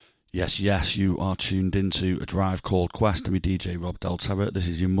Yes, you are tuned into A Drive Called Quest. I'm your DJ Rob Del Terra. This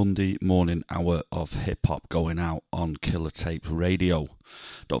is your Monday morning hour of hip-hop going out on Killer Tapes Radio.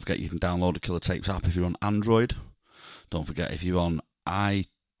 Don't forget you can download the Killer Tapes app if you're on Android. Don't forget if you're on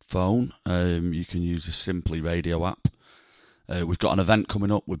iPhone, you can use the Simply Radio app. We've got an event coming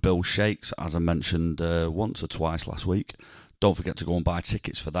up with Bill Shakes, as I mentioned once or twice last week. Don't forget to go and buy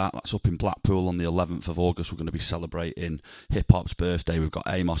tickets for that. That's up in Blackpool on the 11th of August. We're going to be celebrating hip-hop's birthday. We've got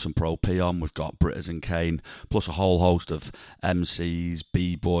Amos and Pro P on. We've got Britters and Kane, plus a whole host of MCs,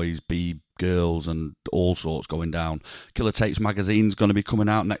 B-boys, B-girls, and all sorts going down. Killer Tapes magazine's going to be coming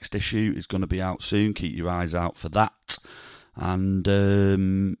out. Next issue is going to be out soon. Keep your eyes out for that. And,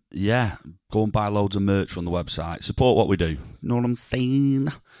 go and buy loads of merch from the website. Support what we do. You know what I'm saying?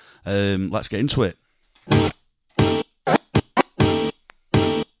 Let's get into it.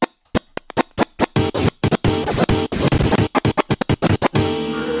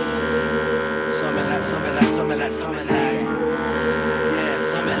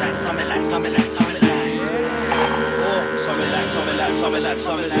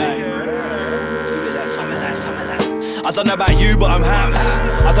 I don't know about you, but I'm haps.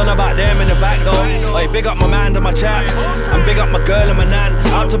 I don't know about them in the back though. Hey, big up my man and my chaps, and big up my girl and my nan.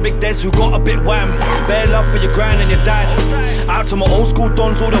 Out to Big Des who got a bit wham. Bare love for your gran and your dad. Out to my old school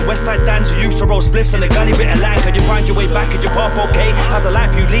dons, all the West Side Dans who used to roll spliffs and a gully bit of land. Can you find your way back? Is your path okay? How's the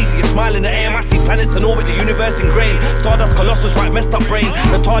life you lead? You smile in the air, I see planets and orbit, the universe ingrained. Stardust, Colossus, right, messed up brain.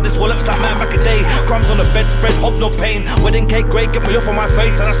 The TARDIS wallops like man back a day. Crumbs on the bedspread, hope no pain. Wedding cake, great, get me off on my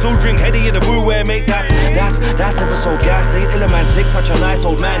face, and I still drink heady in the brew where mate. That's ever so gas. They Illaman 6, such a nice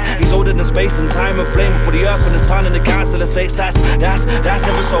old man. He's older than space and time and flame. For the earth and the sun and the council estates. That's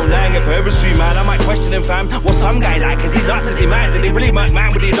ever so nang. If I ever see man, I might question him, fam. What's some guy like? Is he nuts? Is he mad? Did he really make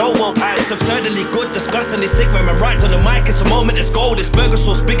man with the old pan? It's absurdly good, disgustingly sick. When man writes on the mic, it's a moment, it's gold. It's burger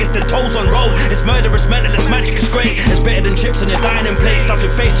sauce, biggest than toes on road. It's murderous, mental, it's magic, it's great. It's better than chips on your dining plate. Stuff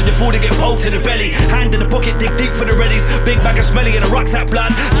your face to the food and get poked in the belly. Hand in the pocket, dig deep for the readies. Big bag of smelly and a rucksack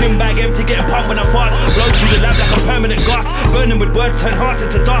blood. Gym bag empty, getting pumped when I fast. Blow through the lab like a permanent gas. Burning with words, turn hearts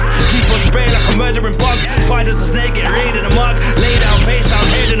into dust. Keep on spraying like a murdering bug. Spiders and snake get laid in the mug. Lay down, face down,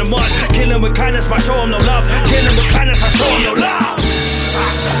 head in the mud. Kill 'em with kindness, I show 'em no love. Kill 'em with kindness, I show 'em no love.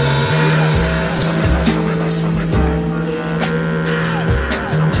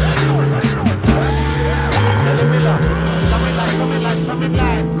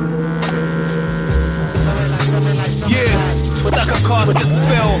 Like a cast a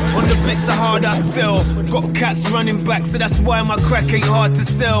spell, on the bits are hard I sell. Got cats running back, so that's why my crack ain't hard to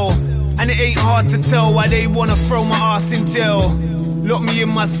sell. And it ain't hard to tell why they wanna throw my ass in jail. Lock me in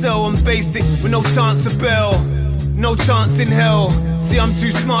my cell, I'm basic, with no chance of bail. No chance in hell, see I'm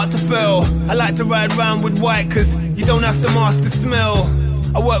too smart to fail. I like to ride round with white, cause you don't have to mask the smell.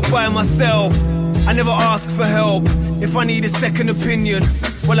 I work by myself, I never ask for help. If I need a second opinion,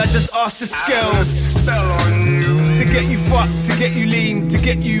 well I just ask the scales. To get you fucked, to get you lean, to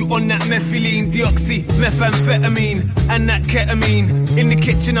get you on that methylene, deoxy, methamphetamine, and that ketamine. In the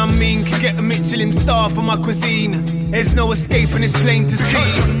kitchen I'm mean, can get a Michelin star for my cuisine. There's no escaping, it's plain to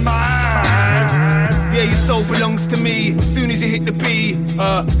see. Yeah, your soul belongs to me. Soon as you hit the B,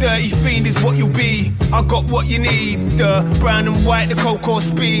 dirty fiend is what you'll be. I got what you need, brown and white, the cocoa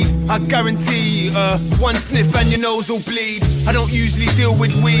speed. I guarantee, one sniff and your nose will bleed. I don't usually deal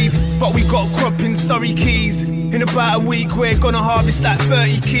with weed, but we got a crop in Surrey Keys. In about a week we're gonna harvest that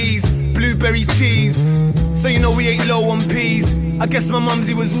 30 keys. Blueberry cheese, so you know we ain't low on peas. I guess my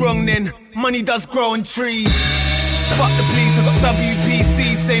mumsy was wrong then, money does grow on trees. Fuck the police, I got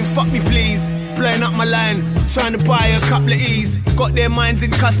WPC saying fuck me please. Blowing up my line, trying to buy a couple of E's. Got their minds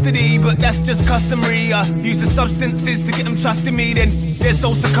in custody, but that's just customary. I use the substances to get them trusting me, then their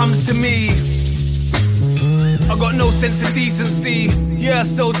soul succumbs to me. I got no sense of decency. Yeah, I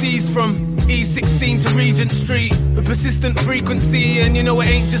sold these from E16 to Regent Street with persistent frequency, and you know it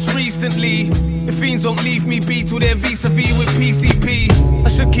ain't just recently. The fiends won't leave me be till they're vis-a-vis with PCP. I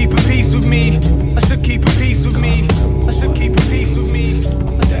should keep a peace with me. I should keep a peace with me. I should keep a peace with me.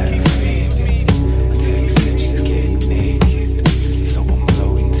 I should keep a peace with me.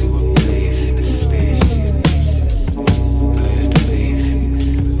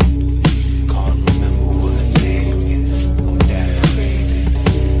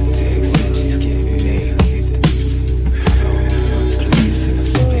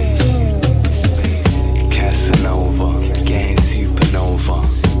 Supernova, gang supernova,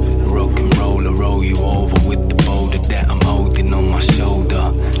 rock and roll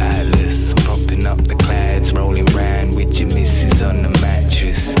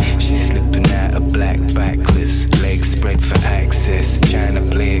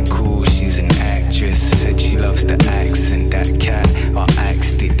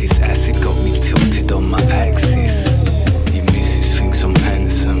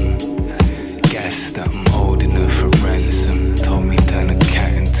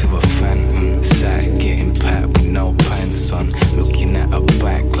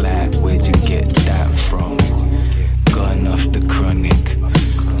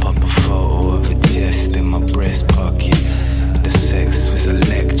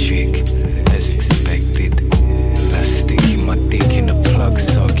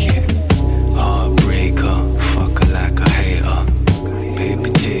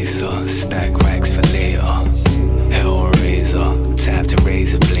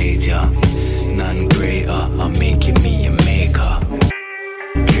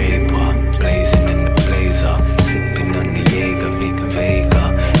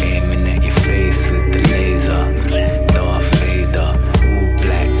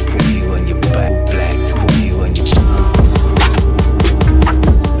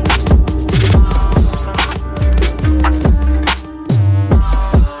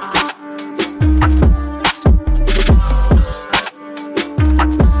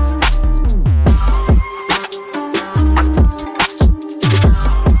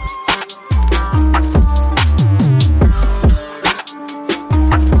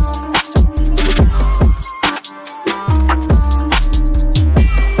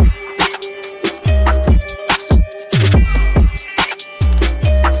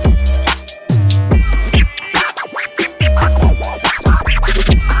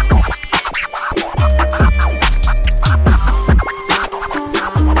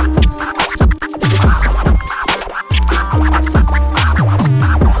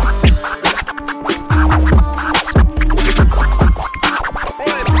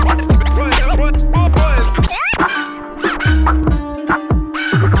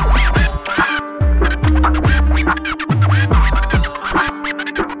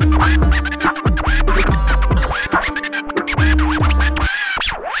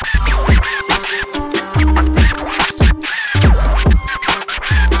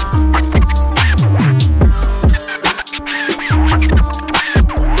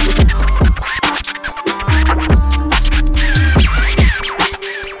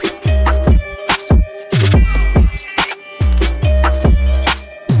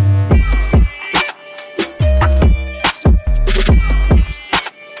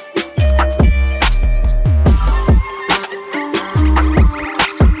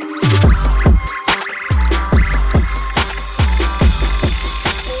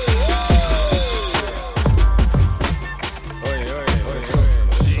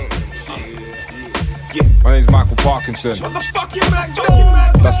Parknsun. Motherfucking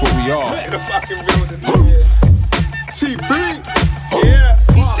McDonald's. That's what we are. The fucking real TB. Yeah.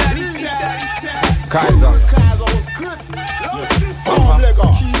 He said. Kyza. Kyza was good. Arm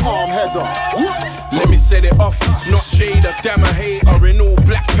legger, arm header. Let me set it off, not Jada, damn a hater. In all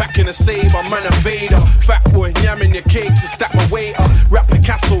black packing a saber, man a Vader. Fat boy, yamming your cake to stack my weight up. Rap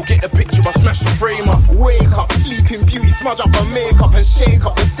Picasso, get the picture, I smash the frame up. Wake up, sleeping beauty, smudge up her makeup and shake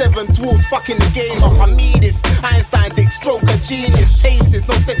up the 7 dwarves, fucking the game up. I need this, Einstein dick, stroke a genius. Taste this,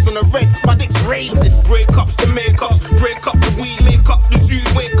 no sex on the red, my dick's racist. Breakups to makeups, break up the weed, make up the shoes,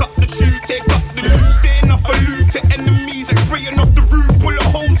 wake up the shoes, take up the loose. Staying off a loose to enemies, like spraying off the roof. Bullet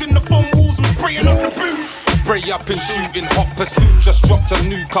holes in the phone walls, I'm spraying up the booth. Spray up and shoot in hot pursuit. Just dropped a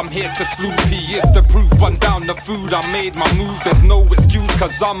nuke, I'm here to salute. He is the proof, run down the food. I made my move, there's no excuse,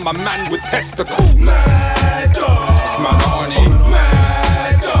 cause I'm a man with testicles. Mad dog. It's my honey.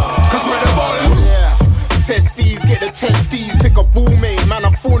 Mad dog. Cause we're the ballers. Yeah. Testes, get the testes, pick a ball, mate. Man,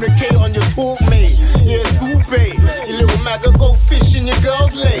 I fornicate on your talk, mate. Yeah, Zoopay. You little maggot, go fish in your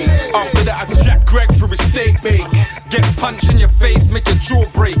girl's lake. After that, I jack Greg through his steak bake. Get punched in your face, make your jaw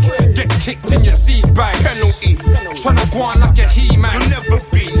break. Get kicked in your seat bag. Penalty. Tryna go on like a he-man. You'll never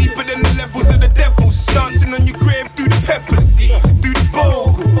be deeper than the levels of the devil. Dancing on your grave through the pepper seat. Through the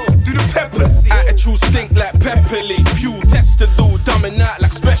bogle, through the pepper seat. Attitude stink like Pepperly. Pew tested loot, dumbing out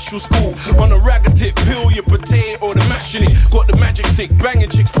like special school. On a ragged tip, peel your potato or the mashing it. Got the magic stick, banging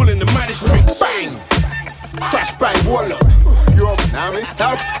chicks, pulling the maddest tricks. Bang! Crash bang wallop. You're now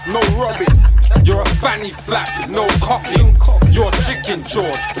stab, no robbing. You're a fanny flap, no cocking. You're chicken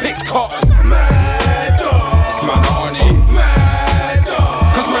George, pick cotton. Mad dog. It's my honey. Mad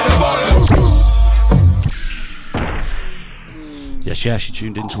dog. Cause we're the ballers. Yes, you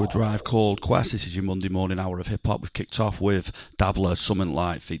tuned into a drive called Quest. This is your Monday morning hour of hip hop. We've kicked off with Dabbla, Sumin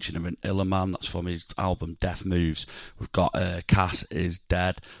Light, featuring an Illaman. That's from his album Death Moves. We've got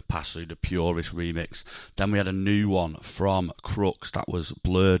CASisDEAD, P.A.S.O.U, the Purist remix. Then we had a new one from Crooks. That was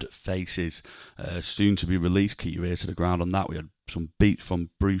Blurred Faces, soon to be released. Keep your ears to the ground on that. We had some beats from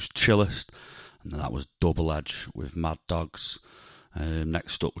Chillest, and then that was DUBBLEDGE with Mad Dogs.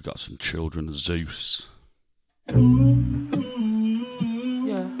 Next up, we got some Children of Zeus.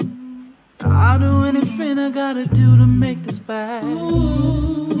 I'll do anything I gotta do to make this back.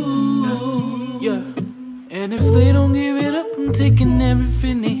 Yeah. And if they don't give it up, I'm taking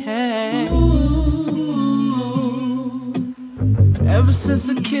everything they had. Ever since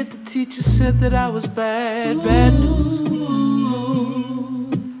a kid, the teacher said that I was bad news.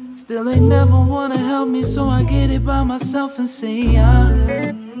 Still they never wanna help me, so I get it by myself and say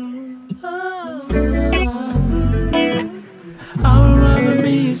I'll rather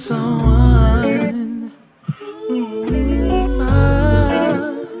be someone.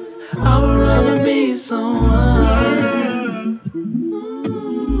 I would rather be someone.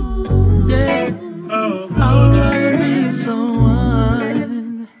 Yeah, I would rather be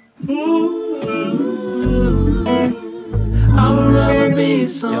someone. I would rather be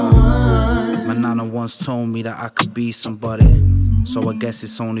someone. My nana once told me that I could be somebody, so I guess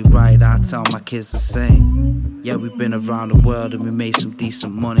it's only right I tell my kids the same. Yeah, we've been around the world and we made some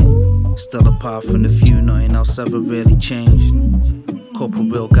decent money. Still apart from the few, nothing else ever really changed. Couple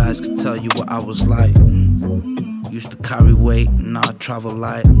real guys could tell you what I was like. Used to carry weight, now I travel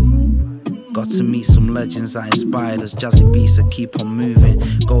light. Got to meet some legends that inspired us. Jazzy beats that keep on moving.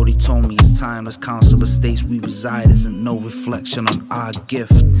 Goldie told me it's timeless. Council estates we reside isn't no reflection on our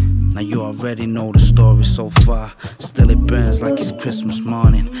gift. Now you already know the story so far. Still it burns like it's Christmas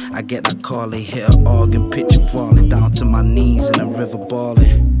morning. I get that call, they hit an organ, picture falling down to my knees in a river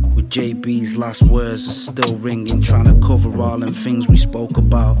balling. With JB's last words are still ringing, trying to cover all them things we spoke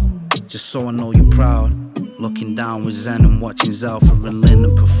about. Just so I know you're proud. Looking down with Zen and watching Zelfa and Linda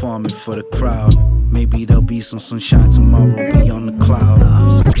performing for the crowd. Maybe there'll be some sunshine tomorrow beyond the cloud.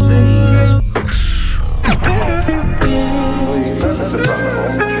 So say yes. The purpose of the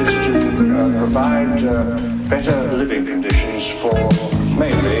platform is to provide better living conditions for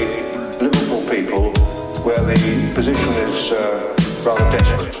mainly Liverpool people where the position is rather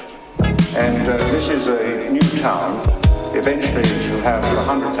desperate. And this is a new town, eventually to have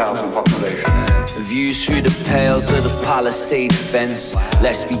 100,000 population. Views through the pales of the Palisade fence.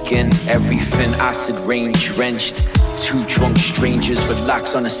 Let's begin everything acid rain drenched. Two drunk strangers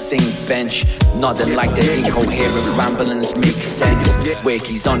relax on the same bench. Nothing like the incoherent ramblings make sense.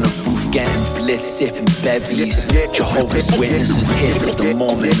 Wakey's on the roof getting blitz, sipping bevies. Jehovah's Witnesses hiss at the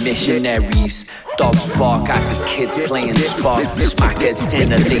Mormon missionaries. Dogs bark at the kids playing spark. Smackheads turn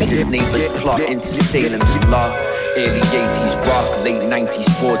the latest neighbors plot into Salem's law. Early 80s rock, late 90s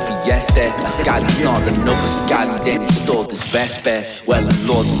Ford Fiesta. A Scally snarled another Scally, then he stole his vest there. Well, and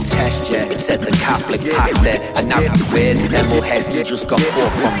Lord will test ya, said the Catholic pastor. And now you weird, Nemo Hesky just got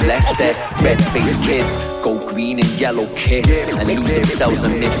bought from Leicester. Red-faced kids go green and yellow kits and lose themselves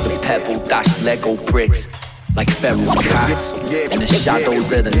amidst the pebble-dashed Lego bricks. Like feral cats in the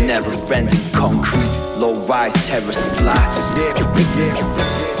shadows of the never-ending concrete low-rise terrace flats. The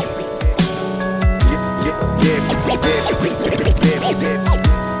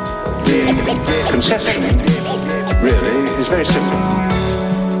conception really is very simple.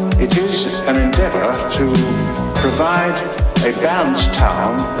 It is an endeavour to provide a balanced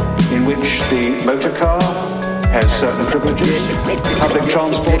town in which the motor car has certain privileges, public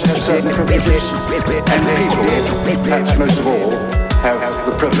transport has certain privileges, and people, perhaps most of all, have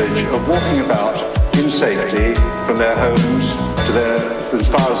the privilege of walking about in safety from their homes to their, as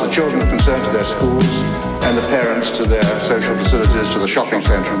far as the children are concerned, to their schools, and the parents to their social facilities, to the shopping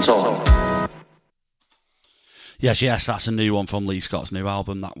centre and so on. Yes, that's a new one from Lee Scott's new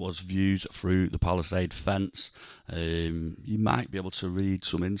album. That was Views Through the Palisade Fence. You might be able to read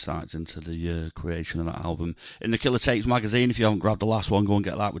some insights into the creation of that album in the Killer Tapes magazine. If you haven't grabbed the last one, go and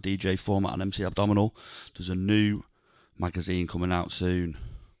get that with DJ Format and MC Abdominal. There's a new magazine coming out soon.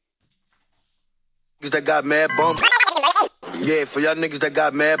 That got mad bumps. Yeah, for y'all niggas that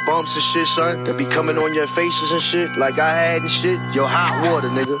got mad bumps and shit, son, that be coming on your faces and shit, like I had and shit. Yo, hot water,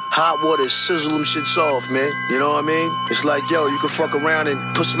 nigga. Hot water, sizzle them shits off, man. You know what I mean? It's like, yo, you can fuck around and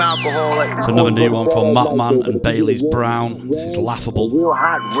put some alcohol. Like, it's another new one from MOTMAN and Bailey's Brown. This is Laughable. Real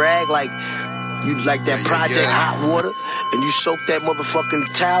hot rag, like you like that Project Hot Water, and you soak that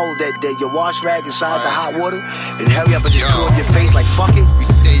motherfucking towel, that your wash rag inside the hot water, and hurry up and just pour up your face like fuck it. We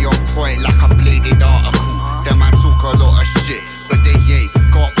stay on point like a bladed article. Them man talk a lot of shit, but they ain't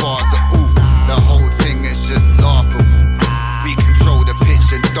got bars at all. The whole thing is just laughable. We control the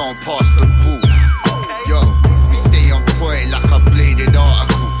pitch and don't pass the ball. Yo, we stay on point like a bladed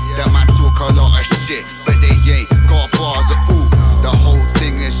article. Them man talk a lot of shit, but they ain't got bars at all. The whole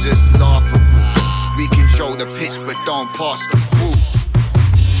thing is just laughable. We control the pitch but don't pass the ball.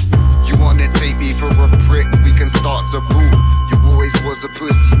 You wanna take me for a prick, we can start to boo. You always was a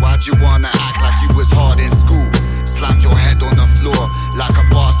pussy, why'd you wanna act like you was hard in school? Slammed your head on the floor like a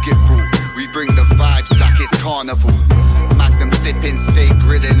basketball. We bring the vibes like it's carnival. Magnum sipping, stay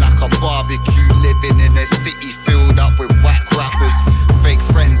grilling like a barbecue. Living in a city filled up with whack rappers. Fake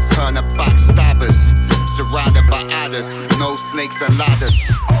friends turn to backstabbers. Surrounded by adders, no snakes and ladders.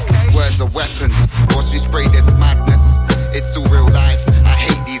 Words are weapons, once we spray this madness. It's all real life, I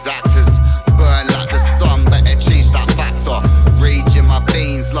hate these actors. Burn like the sun, better change that factor. Rage in my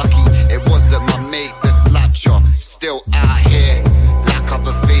veins, lucky it wasn't my mate that slapped ya. Still out here, like I've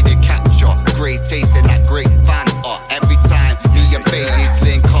evaded capture. Great tasting like great Fanta. Every time me and Bailey's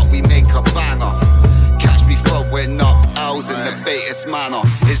link up, we make a banger. Catch me throwing up L's in the Batis manner.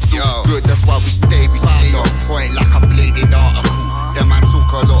 It's all good, that's why we stay on point like a bladed article. Them man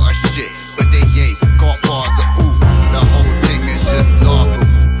talk a lot of shit, but they ain't got bars at all. The whole thing is just laughable.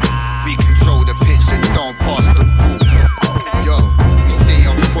 We control the pitch and don't pass the ball. Yo, we stay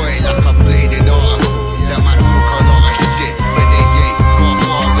on point like a bladed article. Them man talk a lot of shit, but they ain't got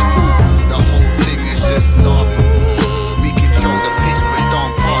bars at all. The whole thing is just laughable. We control the pitch but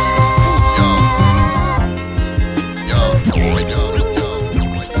don't pass the ball. Yo.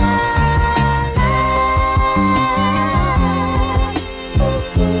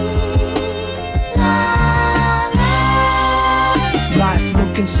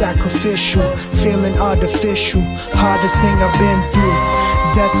 Sacrificial, feeling artificial. Hardest thing I've been through.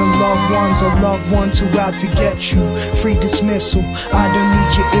 Death of loved ones or loved ones who out to get you. Free dismissal, I don't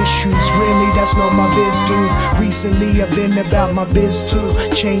need your issues. Really, that's not my biz, dude. Recently, I've been about my biz too.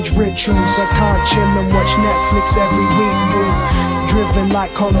 Change rituals, I can't chill and watch Netflix every week, boo. Driven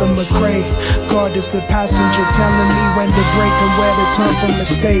like Colin McRae. God is the passenger telling me when to brake and where to turn from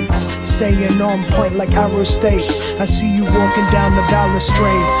mistakes. Staying on point like arrow stakes. I see you walking down the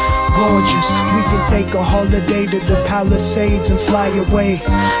balustrade. Gorgeous, we can take a holiday to the Palisades and fly away.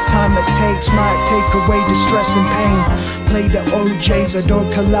 Time it takes might take away the stress and pain. Play the OJs, I don't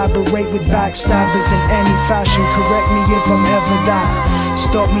collaborate with backstabbers in any fashion. Correct me if I'm ever that.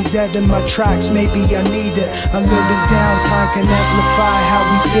 Stop me dead in my tracks, maybe I need it. A little downtime can amplify how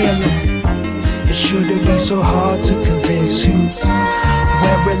we feeling. It shouldn't be so hard to convince you.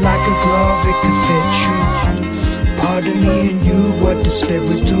 Wear it like a glove, it can fit you. Part of me and you, what the spirit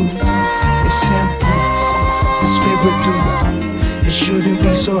do. It's simple, the spirit do. It shouldn't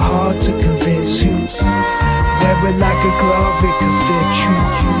be so hard to convince you. Wear it like a glove, it can fit you.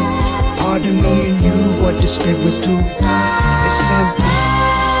 Part of me and you, what the the spirit do. It's simple,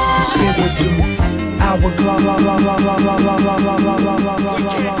 the spirit do. Hourglass.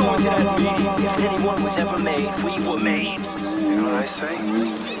 Anyone was ever made, we were made. You know what I say?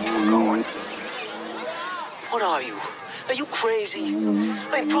 We're going. What are you? Are you crazy? I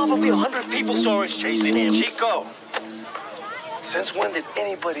mean, probably 100 people saw us chasing him. Chico, since when did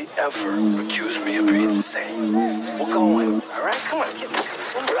anybody ever accuse me of being insane? We're going. All right, come on, get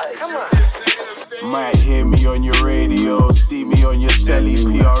this. All right, come on. Might hear me on your radio, see me on your telly,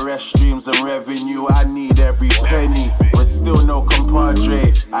 PRS streams and revenue, I need every penny. But still no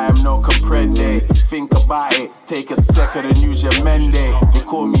compadre, I am no comprende. Think about it, take a second and use your mende. They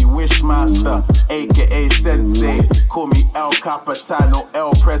call me Wishmaster, aka Sensei. Call me El Capitano,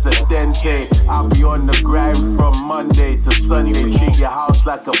 El Presidente. I'll be on the grind from Monday to Sunday. Treat your house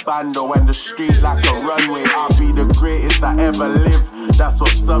like a bando and the street like a runway. I'll be the greatest that ever lived, that's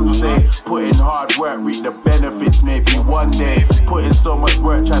what some say. Putting hard work, reap the benefits maybe one day. Putting so much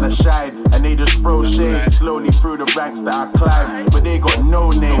work trying to shine, and they just throw shade. Slowly through the ranks that I climb, but they got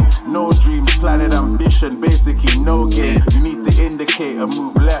no name, no dreams, planet ambition, basically no game. You need to indicate and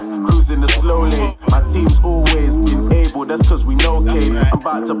move left, cruising the slow lane. My team's always been able, that's cause we know Kane. I'm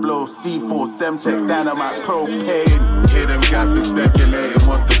about to blow C4, Semtex, Dynamite, Propane. Hear them gases speculating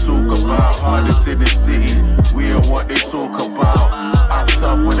what's to talk about. Hardest in the city, we are what they talk about. I'm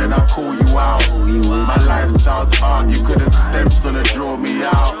tough when then I call you out. My lifestyle's art, you couldn't stencil or draw me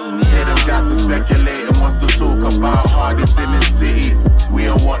out. Hear them gases speculating what's to talk about. Hardest in the city, we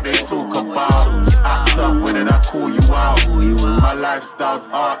are what they talk about. Act tough when then I call you out. My lifestyle's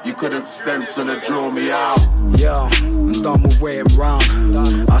art, you couldn't stencil or draw me out. Yo, I'm done with waiting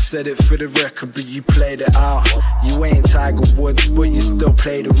round. I said it for the record, but you played it out. You ain't Tiger Woods, but you still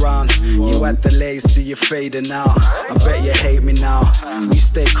played around. You had the lace, so you're fading out. I bet you hate me now. We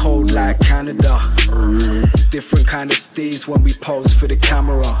stay cold like Canada. Different kind of steez when we pose for the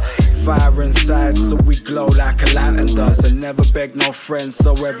camera. Fire inside, so we glow like a lantern does. And never beg no friends,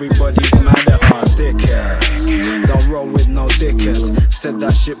 so everybody's mad at us. Dickheads, don't roll with no dickheads. Said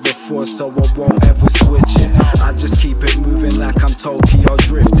that shit before, so I won't ever switch it. I just keep it moving like I'm Tokyo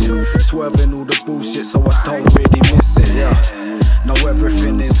drifting. Swerving all the bullshit, so I don't really miss it, yeah. Know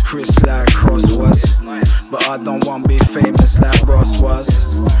everything is Chris like Cross was, but I don't want to be famous like Ross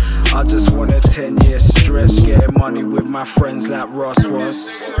was. I just want a 10-year stretch, getting money with my friends like Ross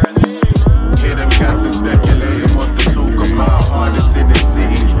was. Hear them gases speculating what's to talk about. Hardest in the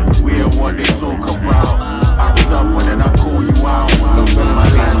city, we are what they talk about. Act tough when then I call you out. My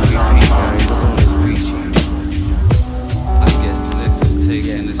lifestyle's on the speech. I guess the liquor's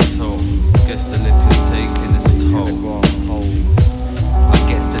taking its toll. Guess the liquor's taking its toll. I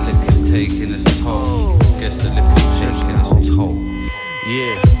guess the liquor's taking its toll. Guess the liquor's taking its toll.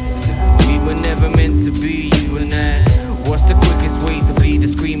 Yeah, we were never meant to be you and I. What's the quickest way to be the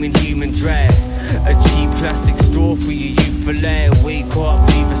screaming human drag? A cheap plastic straw for your youth for life. Wake up,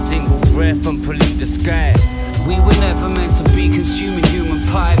 breathe a single breath and pollute the sky. We were never meant to be consuming human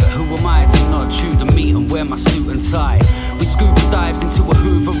pie, but who am I to not chew the meat and wear my suit and tie? We scuba dived into a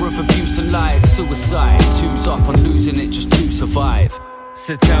hoover of abuse and lies. Suicide, two's up on losing it just to survive.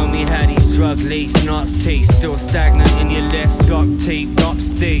 So tell me how these drug-laced nuts taste. Still stagnant in your less duct-taped up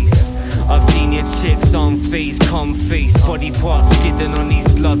states. I've seen your chicks on face, come face. Body parts skidding on these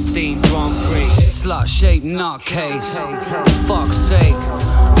blood-stained drum brakes. Slut-shaped nutcase, for fuck's sake.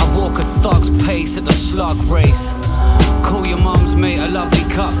 I walk a thug's pace at the slug race. Call your mum's mate a lovely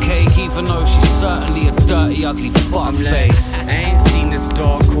cupcake, even though she's certainly a dirty, ugly fuckface. I ain't seen this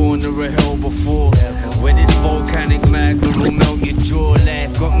dark corner of hell before, where this volcanic magma will melt your jaw.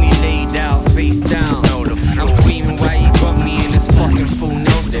 Life got me laid out, face down. I'm screaming why you got me in this fucking full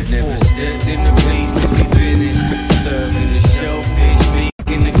Nelson. They've never stepped in the places we've been in, serving the shellfish,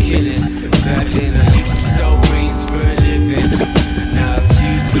 making the killing. Back then I used to sell brains for a living. Now I've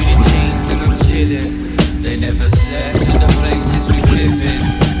chewed through the chains and I'm chilling. They never stepped in the places we lived in,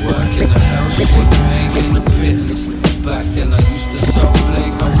 working the house shift, making the pittance. Back then I used to sell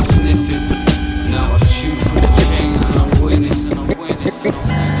flake, I was sniffing. Now I've chewed through the chains and I'm winning.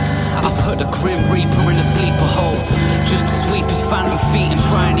 I put the Grim Reaper in a sleeper hole, just to sweep his phantom feet and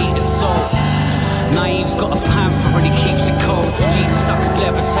try and eat his soul.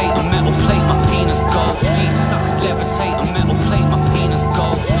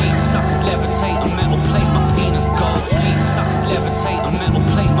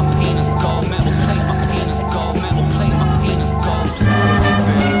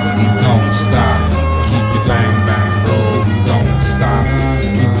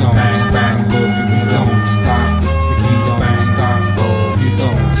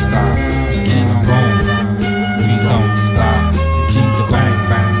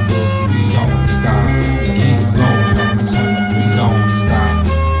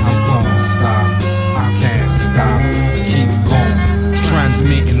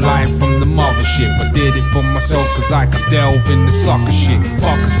 lying from the mothership. I did it for myself cause I could delve in the sucker shit.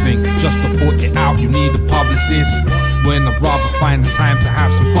 Fuckers think just to put it out you need a publicist, when I'd rather find the time to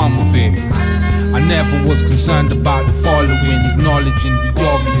have some fun with it. I never was concerned about the following, acknowledging the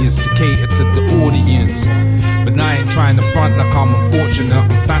obvious to cater to the audience. But I ain't trying to front like I'm unfortunate. I'm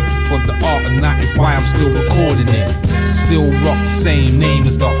thankful for the art and that is why I'm still recording it. Still rock the same name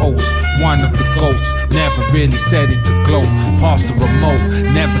as the host, one of the goats. Never really said it to gloat, past the remote.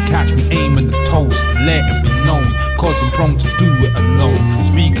 Never catch me aiming the toast, let it be known, cause I'm prone to do it alone.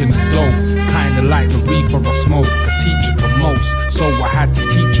 Speaking of dope, kinda like the reefer I smoke, a teacher to most, so I had to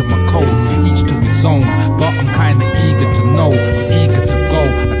teach him a code, each to his own. But I'm kinda eager to know, I'm eager to go.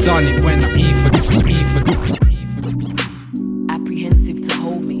 I done it when I apprehensive to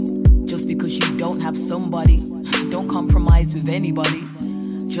hold me, just because you don't have somebody. Don't compromise with anybody,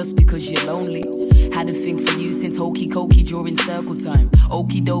 just because you're lonely. Had a thing for you since hokey cokey during circle time.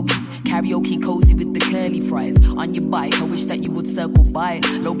 Okie dokie, karaoke cozy with the curly fries. On your bike, I wish that you would circle by.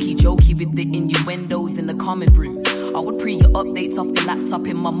 Low-key jokey with the innuendos in the common room. I would pre your updates off the laptop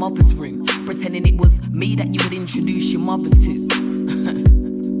in my mother's room, pretending it was me that you would introduce your mother to.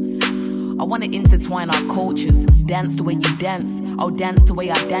 I wanna intertwine our cultures, dance the way you dance, I'll dance the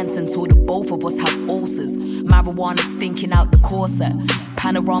way I dance until the both of us have ulcers. Marijuana stinking out the corset,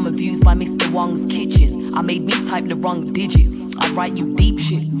 panorama views by Mr. Wong's kitchen. I made me type the wrong digit, I write you deep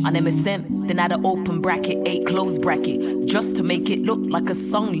shit on MSN, then add an open bracket, 8 close bracket, just to make it look like a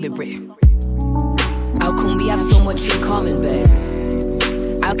song lyric. How come we have so much in common, babe?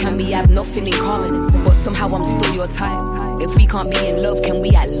 How can we have nothing in common, but somehow I'm still your type? If we can't be in love, can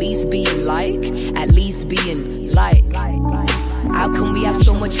we at least be in like? At least be in like? How can we have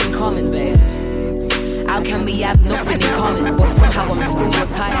so much in common, babe? How can we have nothing in common, but somehow I'm still your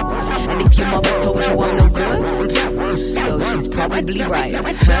type? And if your mother told you I'm no good, yo, she's probably right.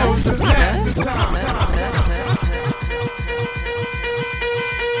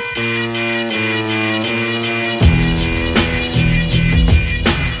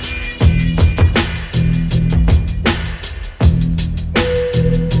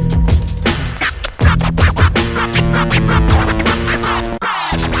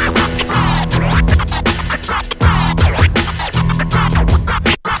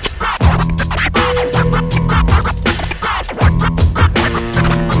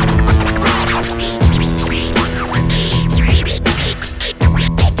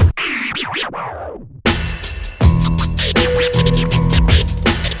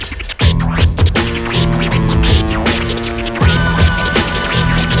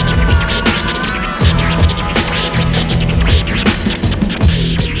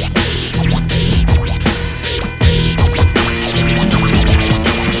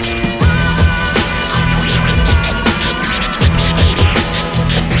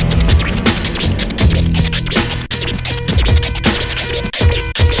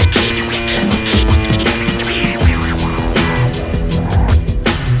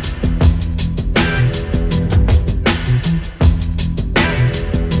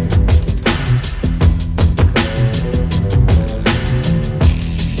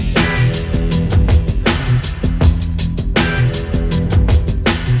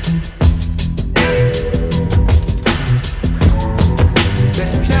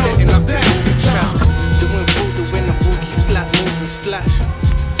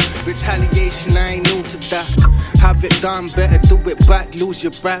 Better do it back, lose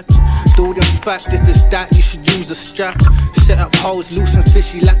your breath. Dude, in fact, if it's that, you should use a strap. Set up hoes, loose and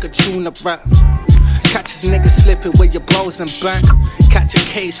fishy like a tuna wrap. Catch this nigga slipping where your bros and bang. Catch a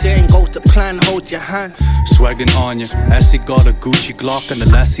case, it ain't goes to plan, hold your hand. Swaggin' on ya, Essie got a Gucci Glock and a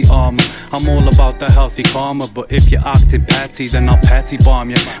Lassie armor. I'm all about the healthy karma, but if you're acting petty, then I'll petty bomb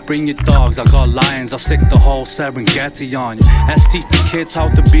ya. Bring your dogs, I got lions, I'll sick the whole Serengeti on ya. S teach the kids how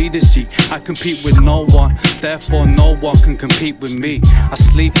to be this G. I compete with no one, therefore no one can compete with me. I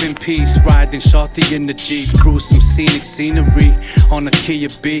sleep in peace, riding shorty in the Jeep through some scenic scenery on a Kia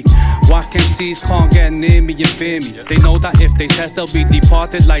B. Whack MCs can't get near me, you fear me. They know that if they test, they'll be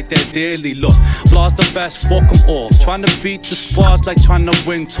departed like they're dearly. Look, Blah's the best, fuck them all. Trying to beat the squads like trying to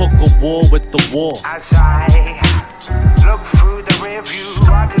win took a war with the war. As I look through the rear view,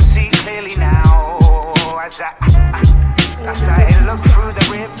 I can see clearly now. As I look through the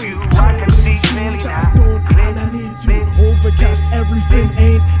rear view, I can see clearly now. And I need to overcast everything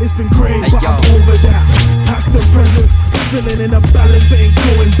ain't. It's been great, but I'm over that. Past the presence, spilling in a balance, they ain't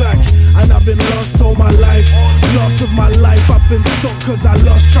going back. And I've been lost all my life. Loss of my life, I've been stuck cause I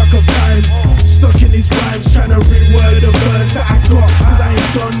lost track of time. Stuck in these rhymes, trying to reword the verse that I got. Cause I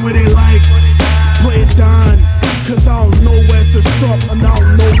ain't done with it like, put it down. Cause I don't know where to stop and I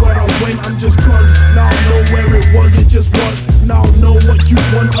don't know I'm just gone. Now I know where it was, it just was. Now I know what you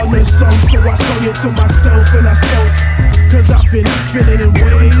want on this song, so I sung it to myself and I sung. Cause I've been feeling in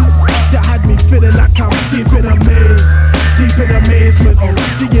ways that had me feeling like I'm deep in a maze. Deep in amazement of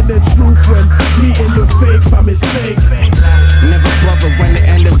seeing the truth when meeting the fake by mistake. Never bothered when the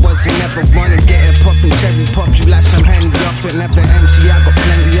end it wasn't. Never wanna get it poppin', cherry pop you like some handy off it. Never empty, I got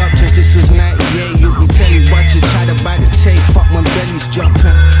plenty options. This was 98, you be telly watching. Try to buy the tape, fuck when belly's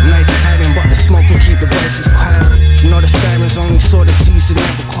dropping. Nice is hiding, but the smoke can keep the voices quiet. You know the sirens only saw the season,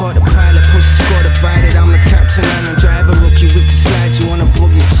 never caught the pilot. Pussy score divided, I'm the captain, I'm the driver. Rookie, we can slide you on a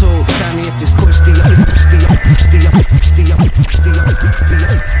boogie too. Try me if it's cool, stay up, stay up, stay up, stay up, stay up, stay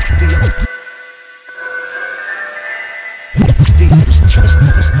up, stay up.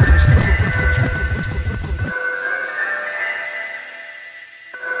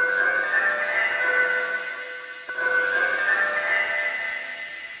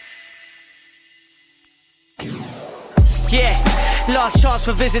 Yeah, last chance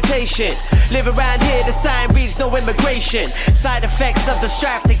for visitation. Live around here, the sign reads no immigration. Side effects of the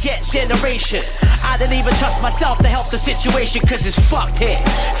strife to get generation. I don't even trust myself to help the situation, cause it's fucked here.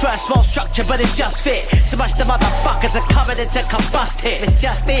 First small structure, but it's just fit. So much the motherfuckers are coming in to combust here. It's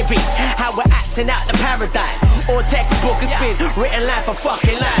just theory, how we're acting out the paradigm. Or textbook has been written line for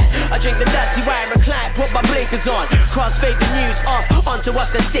fucking line. I drink the dirty wine, recline, put my blinkers on. Crossfade the news off, onto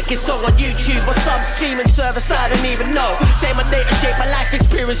us the sickest song on YouTube. Or some streaming service I don't even know. Take my data, shape my life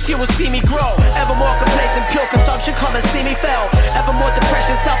experience, you will see me grow. Ever more complacent, pure consumption, come and see me fail. Ever more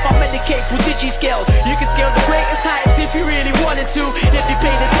depression, self-medicate through digi-scale. You can scale the greatest heights if you really wanted to. If you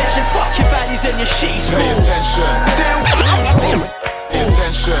paid attention, fuck your values and your sheets. Pay attention. Pay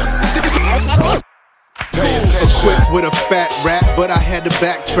attention. Pay attention. Equipped with a fat rap, but I had to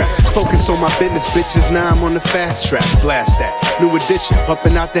backtrack. Focus on my business, bitches, now I'm on the fast track. Blast that, new edition,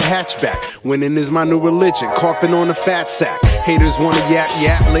 pumping out the hatchback. Winning is my new religion, coughing on a fat sack. Haters wanna yap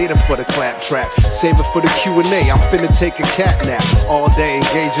later for the clap trap. Save it for the Q&A, I'm finna take a cat nap. All day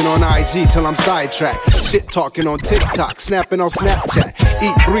engaging on IG till I'm sidetracked. Shit talking on TikTok, snapping on Snapchat.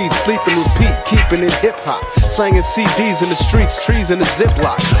 Eat, breathe, sleep and repeat, keeping it hip hop. Slanging CDs in the streets, trees in the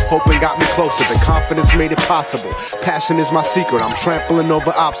Ziploc. Hoping got me closer, the confidence made it possible. Passion is my secret, I'm trampling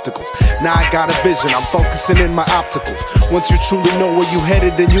over obstacles. Now I got a vision, I'm focusing in my opticals. Once you truly know where you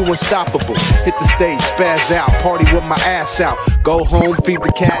headed, then you unstoppable. Hit the stage, spaz out, party with my ass out. Go home, feed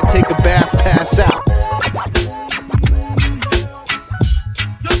the cat, take a bath, pass out.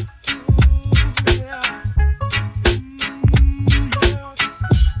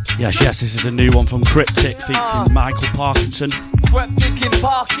 Yes, this is the new one from Cryptic featuring Micall Parknsun. Cryptic and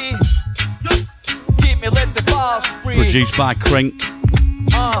Parky. Keep me let the bars free. Produced by Crink.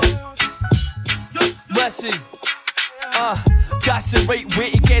 Listen. That's the right way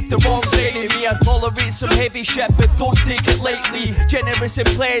to get the wrong side of me. I tolerate some heavy shit, but don't take it lightly. Generous and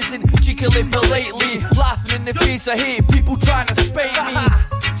pleasant, cheekily politely. Laughing in the face of hate, people trying to spite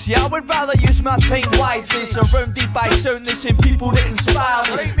me. See, I would rather use my time wisely. Surrounded by soundness and people that inspire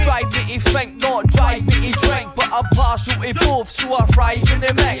me. Drive me to think, not drive me to drink. But I'm partial to both, so I thrive in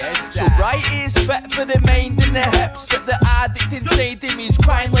the mix. So right is fit for the mind and the hips. But the addict inside of me is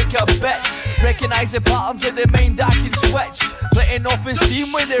crying like a bitch. Recognise the patterns of the mind I can switch. Letting off his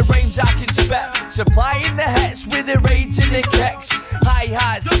steam with the rhymes I can spit. Supplying the hits with the raids and the kicks.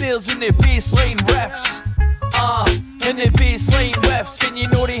 Hi-hats, snares and the bassline riffs. And the bassline riffs. And you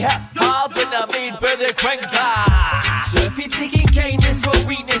know they hit hard and they're made by the crinker. So if you're taking kindness for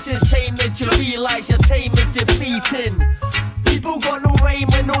weakness, it's time that you realise your time is depleting. People got no rhyme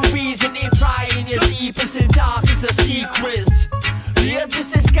and no reason to pry in your deepest and darkest of secrets. We're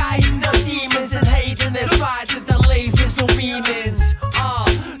just disguising our demons and hating the fact that the life is no meanings.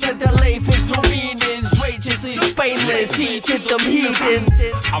 That the life is no meanings. Righteously spineless, teaching them heathens.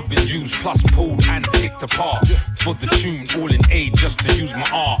 I've been used plus pulled and picked apart. For the tune, all in aid just to use my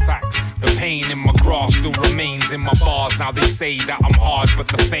art. Facts. The pain in my grass still remains in my bars. Now they say that I'm hard, but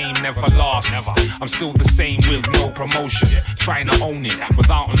the fame never lasts. I'm still the same with no promotion. Trying to own it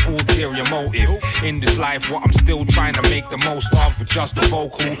without an ulterior motive. In this life, what I'm still trying to make the most of with just a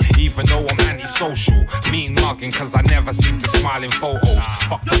vocal. Even though I'm antisocial, mean mugging cause I never seem to smile in photos.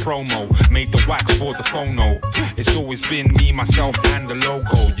 Fuck the promo, made the wax for the phono. It's always been me, myself and the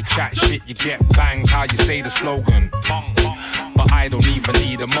logo. You chat shit, you get bangs, how you say the slogan. But I don't even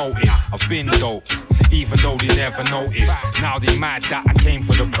need a motive. I've been dope, even though they never noticed. Now they mad that I came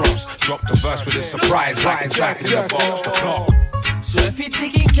for the props. Dropped a verse with a surprise, like a jack in the box, the clock. So if you're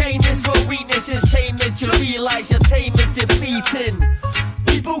taking kindness for weakness, it's time that you realise your time is depleting.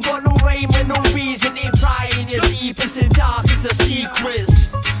 People got no rhyme and no reason to pry in your deepest and darkest of secrets.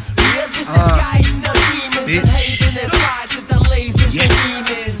 We're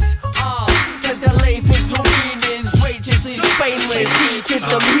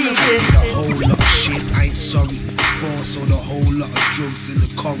drums in the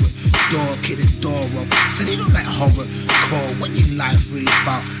corridor, kick the door off. Said they don't like horror core. What your life really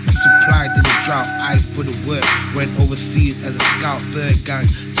about? I supplied in the drought, eye for the work. Went overseas as a scout, bird gang.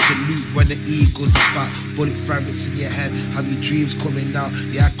 Salute when the eagle's about. Bullet fragments in your head, have your dreams coming out.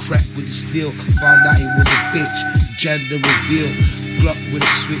 Yeah, I cracked with the steel, found out he was a bitch. Gender reveal, Glock with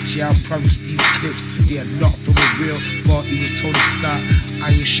a switch. Yeah, I promised these clips, they are not from a real. Thought he was Tony Stark,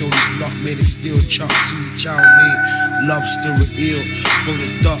 iron shoulders not made of steel. Chop, seaweed chow made, lobster or eel. From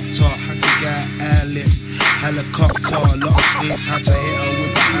the doctor, had to get an airlift. Helicopter, lot of snakes, had to hit her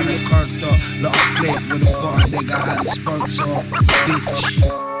with the anaconda. Lot of flip when I thought a nigga had a sponsor, bitch.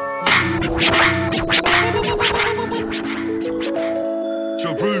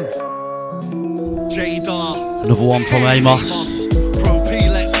 Jeru, Jadar. Another one from Amos. Pro P,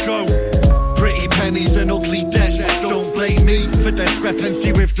 let's go. Pretty pennies and ugly deaths. Don't blame me for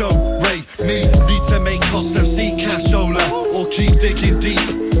discrepancy with don't rate me. Need to make cost of sea cashola or keep digging deep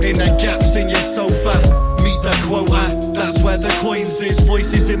in the gaps in your sofa. Meet the quota, that's where the coins is.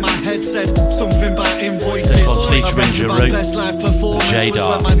 Voices in my head said something about invoices. I reckon my best live performance was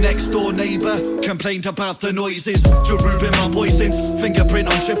when my next door neighbour complained about the noises. Jeru been my boy since fingerprint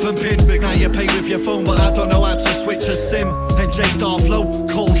on chip and pin. Now you pay with your phone, but I don't know how to switch a SIM. And J-Dar flow,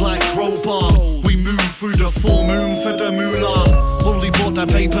 cold like crowbar. We move through the full moon for the moolah. Only bought the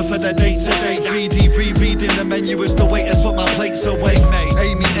paper for the day-to-day. Greedy rereading the menu as the waiter took my plates away.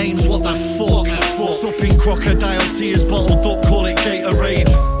 Amy Ames, what the fuck? Supping crocodile tears bottled up, call it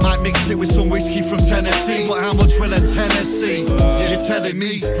Gatorade. Might mix it with some whiskey from Tennessee, but how much will a Tennessee? You're telling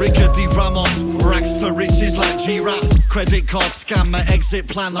me, Rickety Ramos, rags to riches like G-Rap. Credit card scammer, exit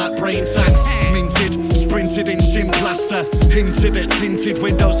plan like brain tax. Minted, sprinted in shin plaster. Hinted at tinted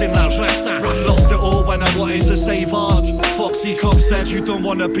windows in La Raza. Lost it all when I wanted to save hard. Foxy Cobb said you don't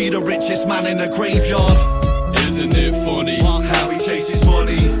want to be the richest man in the graveyard. Isn't it funny how he chases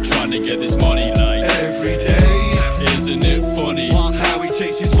money? Trying to get this money like every day. Isn't it funny how he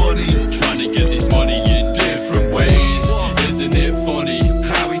chases money? Trying to get this money in different ways. Isn't it funny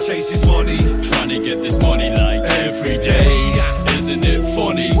how he chases money? Trying to get this money like every day. Isn't it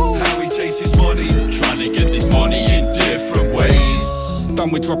funny how he chases money? Trying to get this money in different ways.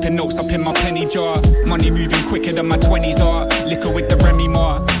 Done with dropping notes up in my penny jar. Money moving quicker than my 20s are. Liquor with the Remy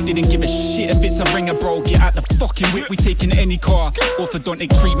Mar. Didn't give a shit if it's a ringer, bro. Get out the fucking whip, we taking any car.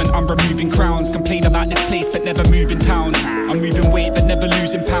 Orthodontic treatment, I'm removing crowns. Complain about this place, but never moving towns. I'm moving weight, but never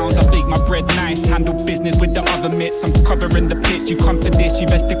losing pounds. I bake my bread nice, handle business with the other mitts. I'm covering the pitch, you come for this, you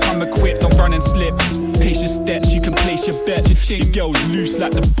best to come equipped. Don't run and slip. Pace your steps, you can place your bets. The girl's loose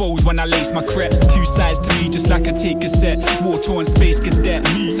like the bows when I lace my crepes. Two sides to me, just like a take cassette. War-torn space cadet.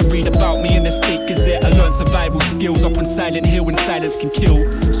 So read about me in the State Gazette. I learned survival skills up on Silent Hill when silence can kill.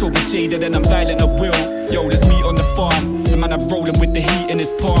 So with jaded and I'm violent at will. Yo, there's meat on the farm. The man I'm rolling with the heat in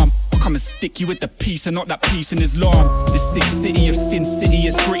his palm. Come and stick you with the peace and not that peace in Islam. This sick city of Sin City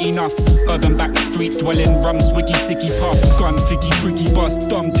is gritty enough. Urban back street dwelling, rum, swiggy, sicky puff. Gun, figgy, tricky, bust,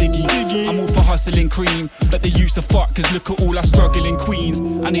 dumb, diggy. I'm all for hustling cream, but the use of fuck, cause look at all our struggling queens.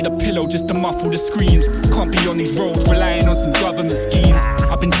 I need a pillow just to muffle the screams. Can't be on these roads relying on some government schemes.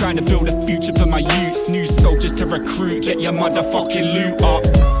 I've been trying to build a future for my youths. New soldiers to recruit, get your motherfucking loot up.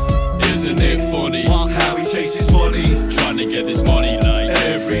 Isn't it funny how he chases money? Trying to get this money like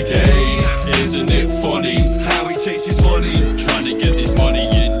every day. Isn't it funny how he chases money? Trying to get this money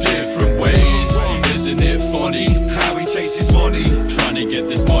in different ways. Isn't it funny how he chases money? Trying to get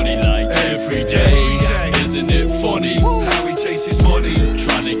this money like every day. Isn't it funny how he chases money?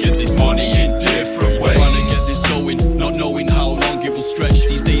 Trying to get this money in different ways. Trying to get this going, not knowing how long it will stretch.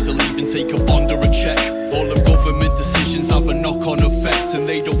 These days I'll even take a bond or a check. All the government decisions have a knock-on effect, and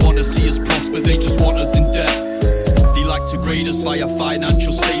they don't want to see us prosper, they just want us in debt. To grade us via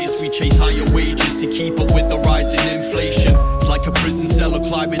financial status. We chase higher wages to keep up with the rising inflation. It's like a prison cell or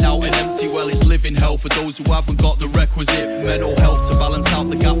climbing out an empty well. It's living hell for those who haven't got the requisite mental health to balance out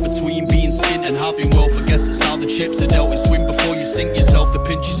the gap between being skint and having wealth. I guess that's how the chips are dealt. Swim before you sink yourself, the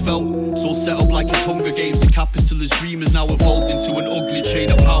pinch is felt. It's all set up like it's Hunger Games. The capitalist dream has now evolved into an ugly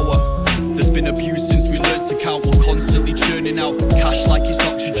chain of power. There's been abuse since we learned to count. We're constantly churning out cash like it's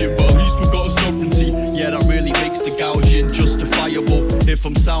oxygen, but at least we've got a sovereignty. Yeah, that really makes the gouging justifiable. If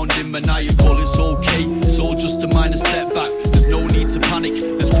I'm sounding maniacal, it's okay. It's all just a minor setback. There's no need to panic.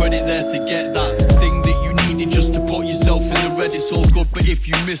 There's credit there to get that thing that you needed just to put yourself in the red. It's all good, but if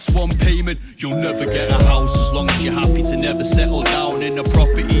you miss one payment, you'll never get a house. As long as you're happy to never settle down in a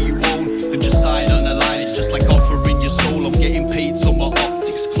property you own, then just sign on the line. It's just like offering your soul. I'm getting paid till my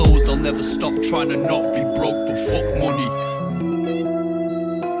optics closed. I'll never stop trying to not be broke, but fuck money.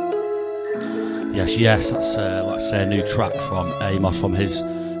 Yes, Yes, that's like I say, a new track from Amos from his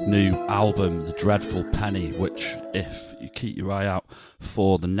new album, The Dreadful Penny, which, if you keep your eye out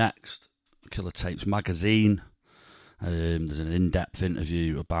for the next Killer Tapes magazine, there's an in-depth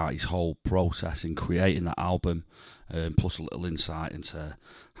interview about his whole process in creating that album, plus a little insight into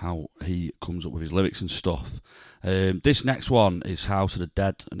how he comes up with his lyrics and stuff. This next one is House of the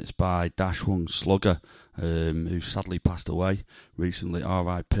Dead, and it's by Dashwung Slugger, who sadly passed away recently,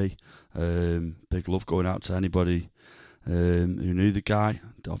 R.I.P. Big love going out to anybody who knew the guy.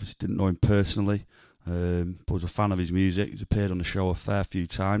 Obviously didn't know him personally, but was a fan of his music. He's appeared on the show a fair few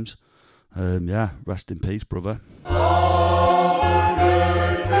times. Yeah, rest in peace, brother.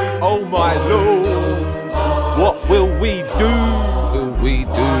 Oh my Lord, what will we do? Will we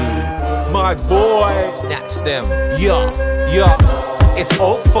do? My boy, that's them. Yeah. It's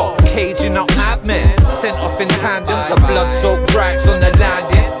awful, caging up madmen, sent off in tandem to blood-soaked rags on the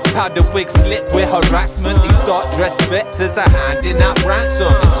landing. Powder wig slick with harassment. These dark-dressed spectres are handing out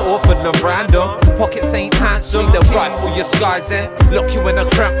ransom. It's awful and random. Pockets ain't handsome. They'll rifle your skies and lock you in a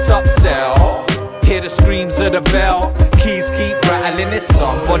cramped-up cell. Hear the screams of the bell. Keys keep rattling, it's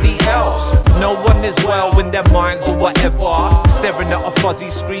somebody else. No one is well in their minds or whatever. Staring at a fuzzy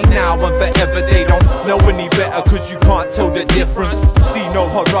screen now and forever. They don't know any better cause you can't tell the difference. See no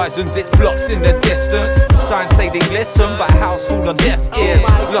horizons, it's blocks in the distance. Signs say they listen, but house full on deaf ears.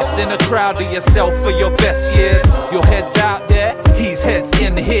 Lost in a crowd of yourself for your best years. Your head's out there, his head's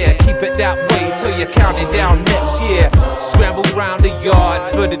in here. Keep it that way till you're counting down next year. Scramble round the yard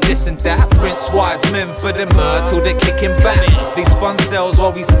for the this and that. Prince wise men for the myrtle, they're kicking back. They spun cells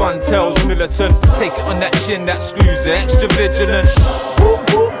while we spun tails. Militant, take it on that chin, that screws it. Extra vigilant.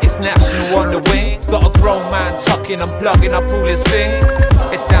 It's national on the wing. Got a grown man tucking and plugging up all his things.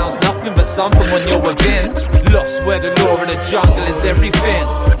 It sounds nothing but something when you're within. Lost where the law of the jungle is everything.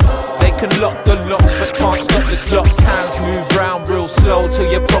 They can lock the locks but can't stop the clocks. Hands move round real slow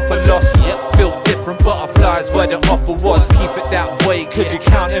till you're proper lost. Yep, built different butterflies where the offer was. Keep it that way cause you're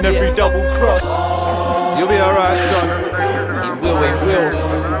counting every double cross. You'll be alright, son. It will.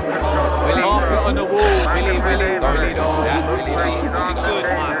 Willie, mark it on the wall. Willie, don't that. Willie,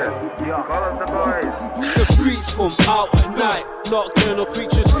 the freaks come out at night. Nocturnal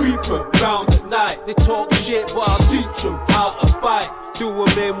creatures creeping round at night. They talk shit but I'll teach them how to fight. Do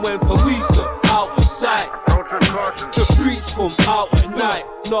them in when police are out of sight. The freaks come out at night.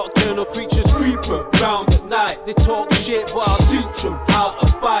 Nocturnal creatures creeping round at night. They talk shit but I'll teach them how to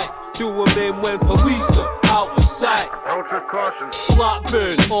fight. Do them in when police are out of sight.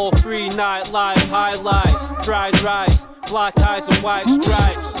 Blackburn, all free nightlife highlights. Fried rice, black eyes and white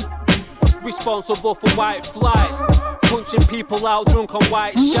stripes. Responsible for white flight. Punching people out drunk on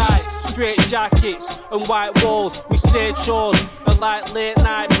white shite. Straight jackets and white walls. We stayed shores and like late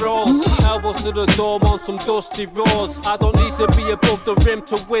night brawls. Elbows to the dome on some dusty roads. I don't need to be above the rim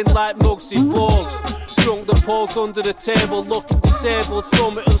to win like Muggsy Bogues. Drunk the poles under the table, looking disabled,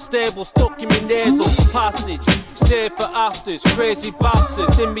 somewhat unstable, stuck in my nasal passage. Save for afters, crazy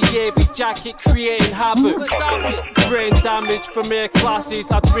bastard. In my AV jacket, creating havoc. Brain damage from air classes.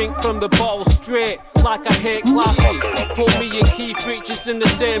 I drink from the bottle straight, like I hate classes. Put me and Keith Richards in the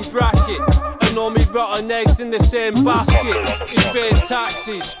same bracket. And all me rotten eggs in the same basket. Evade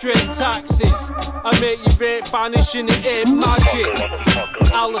taxes, straight taxes. I make you rate vanish and it ain't magic.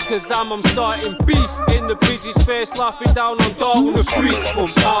 Alakazam, I'm starting beef. In the busy space, laughing down on Dalton. The freaks come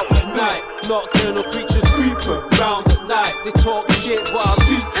out at night. Nocturnal creatures creeping round at night. They talk shit but I'll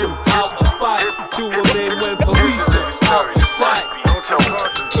teach them how to fight. Do them in when police are out of sight.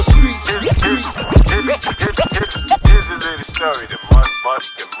 The freaks. Here's a little story that must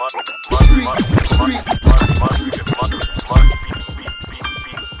be told.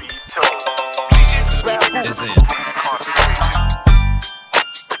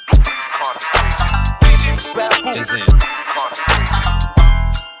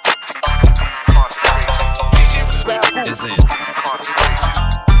 Is in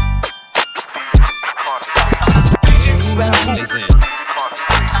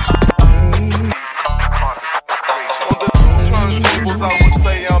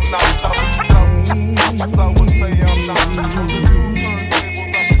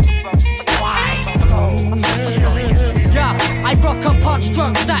I rock a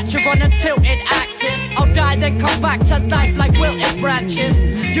punch-drunk stature on a tilted axis. I'll die then come back to life like wilted branches.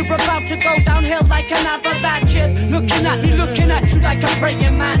 You're about to go downhill like an avalanche. Looking at me, looking at you like a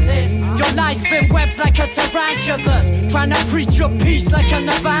praying mantis. Your life spin webs like a tarantula's. Trying to preach your peace like an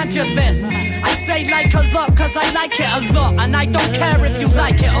evangelist. I say like a lot, cause I like it a lot. And I don't care if you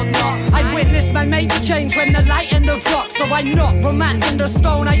like it or not. I witnessed my mates change when the light in the rock. So I'm not romancing the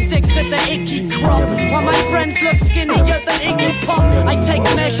stone, I sticks to the icky crop. While my friends look skinnier than Iggy Pop, I take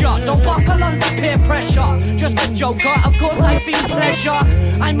measure, don't buckle under peer pressure. Just a joker, of course I feel pleasure.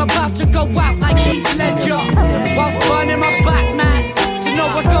 I'm about to go out like Heath Ledger, whilst burning my back, man. To know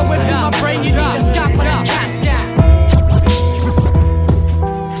what's going through my brain, you need a scalpel and CAT scan.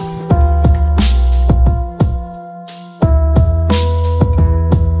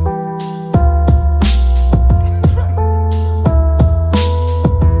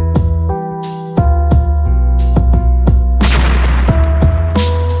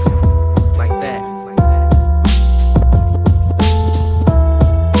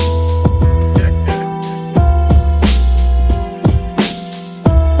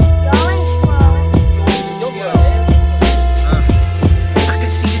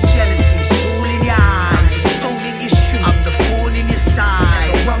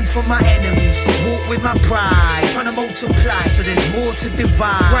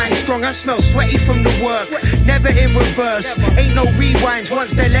 I smell sweaty from the work, never in reverse. Ain't no rewinds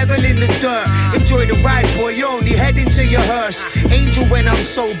once they're level in the dirt. Enjoy the ride, boy, you're only heading to your hearse. Angel when I'm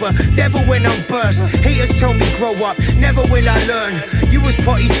sober, devil when I'm burst. Haters tell me grow up, never will I learn. You was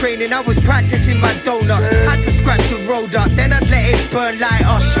potty training, I was practicing my donuts. Had to scratch the road up, then I'd let it burn like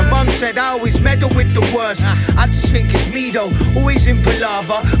us. Your mum said I always meddle with the worst. I just think it's me though, always in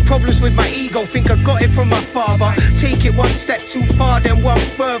palaver. Problems with my ego, think I got it from my father. Take it one step too far, then one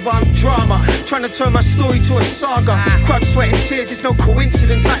further. I'm drama, trying to turn my story to a saga. Crud, sweat and tears, it's no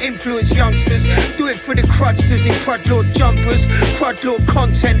coincidence I influence youngsters. Do it for the crudsters in crud lord jumpers. Crud lord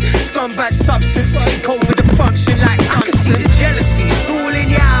content, scumbag substance. Take over the function like I can see the jealousy, it's all in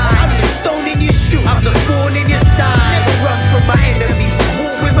your eyes. I'm the stone in your shoe, I'm the thorn in your side. Never run from my enemies,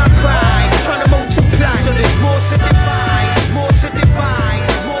 walk with my pride. Trying to multiply, so there's more to divide. There's more to divide,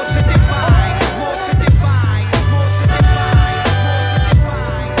 there's more to divide. There's more to divide, there's more to divide.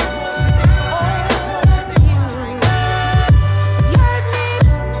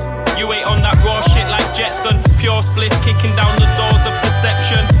 Jetson, pure spliff kicking down the doors of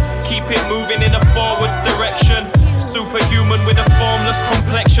perception. Keep it moving in a forwards direction. Superhuman with a formless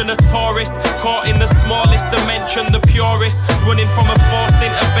complexion. A tourist caught in the smallest dimension. The purist running from a forced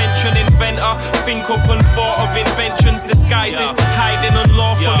intervention. Inventor, think up and thought of inventions. Disguises, hiding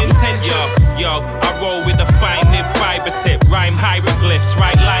unlawful intentions. Yo, I roll with a fine nib fiber tip. Rhyme hieroglyphs,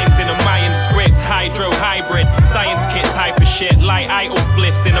 write lines in a Mayan script. Hydro hybrid, science kit type of shit. Light idle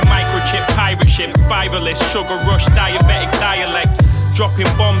spliffs in a microchip pirate ship. Spiralist, sugar rush, diabetic dialect. Dropping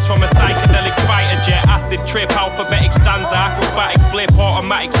bombs from a psychedelic fighter jet. Acid trip, alphabetic stanza, acrobatic flip,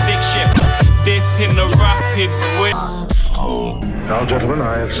 automatic stick shift. Dip in the rapid whip. Now, gentlemen,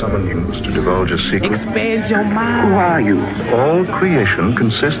 I have summoned you to divulge a secret. Expand your mind. Who are you? All creation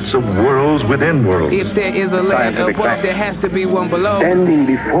consists of worlds within worlds. If there is a land above, there has to be one below. Standing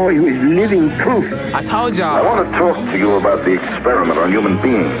before you is living proof. I told y'all. I want to talk to you about the experiment on human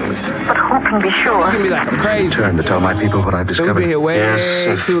beings. But who can be sure? Look at me like I'm crazy. Turn to tell my people what I've discovered. We've been here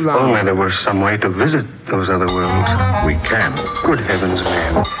way too long. Only there were some way to visit those other worlds. We can. Good heavens,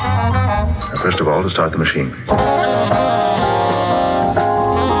 man. First of all, to start the machine.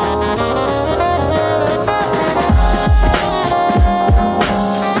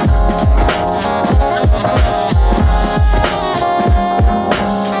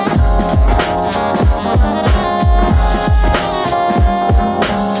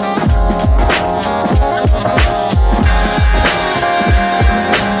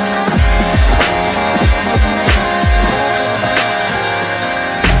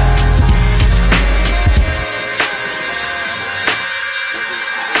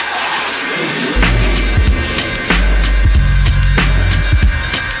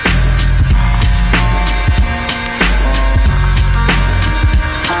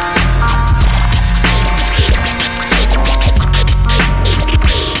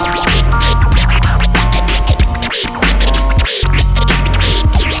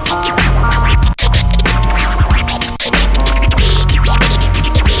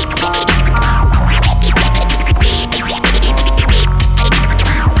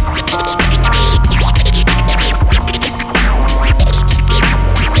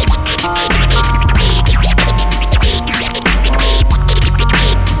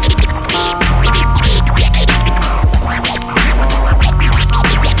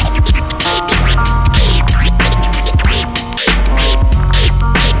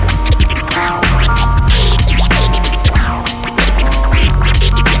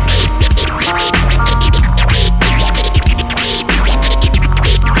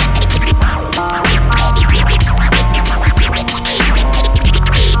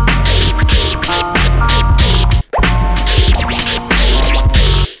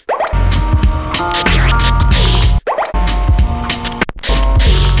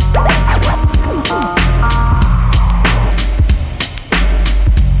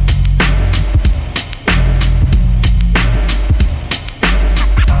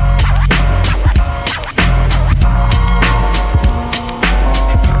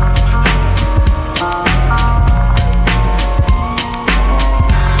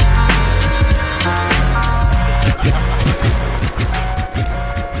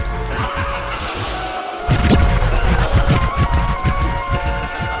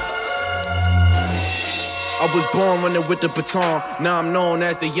 I was born running with the baton. Now I'm known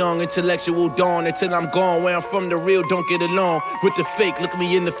as the young intellectual dawn. Until I'm gone, where I'm from, the real don't get along with the fake. Look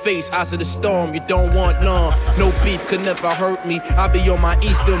me in the face, eyes of the storm. You don't want none. No beef could never hurt me. I be on my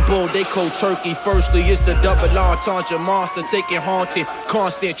Eastern Bull, they cold turkey. Firstly, it's the double entendre monster, taking haunting,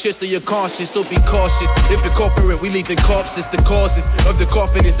 constant. Cheers to your conscience, so be cautious. If you're coughing, we leaving corpses. The causes of the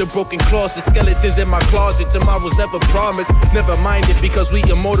coffin is the broken clauses. Skeletons in my closet. Tomorrow's never promised. Never mind it, because we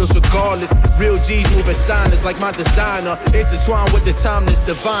immortals regardless. Real G's moving silence like my designer. Intertwined with the timeless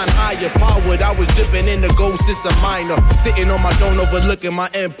divine. Higher powered. I was dripping in the gold since a minor. Sitting on my throne overlooking my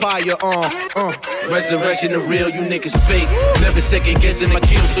empire. Resurrection the real, you niggas fake. Never second guessing my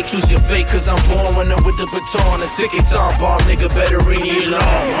kill, so choose your fate. Cause I'm born running with the baton. A ticking time bomb, nigga better ring your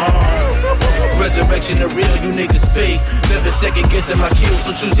alarm. Resurrection the real, you niggas fake. Never second guessing my kill,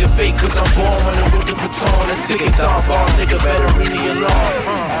 so choose your fate. Cause I'm born running with the baton. A ticking time bomb, nigga better ring the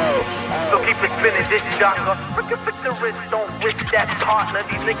alarm. So keep it spinning, this shocker. With the wrist, don't risk that partner.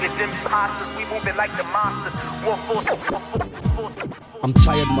 These niggas imposters, we moving like the monsters. 1-4. I'm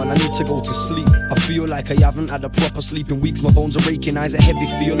tired, man, I need to go to sleep. I feel like I haven't had a proper sleep in weeks. My bones are aching, eyes are heavy,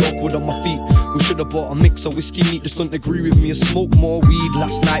 feel awkward on my feet. We should have bought a mix of whiskey neat, just couldn't agree with me. I smoked more weed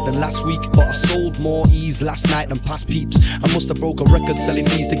last night than last week, but I sold more ease last night than past peeps. I must have broke a record selling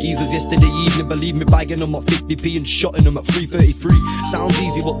these to geezers yesterday evening. Believe me, bagging them at 50p and shotting them at 333. Sounds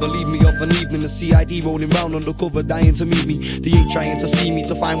easy, but believe me, of an evening, the CID rolling round undercover, dying to meet me. They ain't trying to see me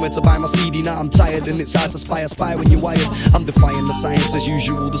to find where to buy my CD. Now I'm tired and it's hard to spy when you're wired. I'm defying the science as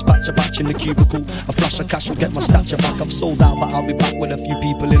usual, dispatch a batch in the cubicle. A flash of cash will get my stature back. I've sold out, but I'll be back with a few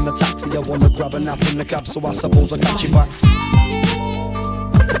people in the taxi. I wanna grab a nap in the cab, so I suppose I'll catch you back.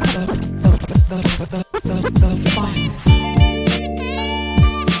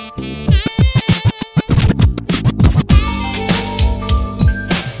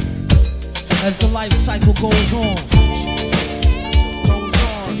 As the life cycle goes on,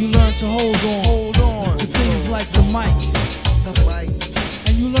 and you learn to hold on to things like the mic.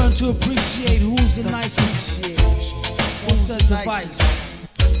 And you learn to appreciate who's the nicest on said device,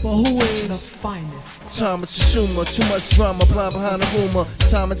 but who is the finest. Time it's a shumer, too much drama, blind behind the rumor.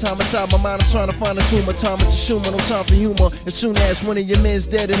 Time and time inside my mind, I'm trying to find a tumor. Time it's a shumer, no time for humor. As soon as one of your men's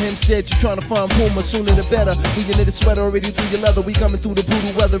dead and him's dead, you're trying to find Puma. Sooner the better, we in the sweater already through your leather. We coming through the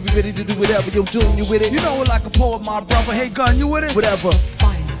brutal weather, we ready to do whatever. Yo, doing you with it? You know it like a poet, my brother. Hey, gun, you with it? Whatever.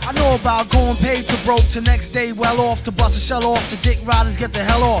 I know about going paid to broke to next day well off, to bust a shell off, the dick riders get the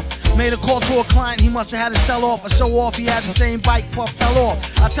hell off. Made a call to a client, he must have had to sell off. A show off, he had the same bike, puff fell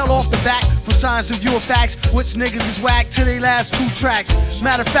off. I tell off the back, from science and view of facts, which niggas is whack to they last 2 tracks.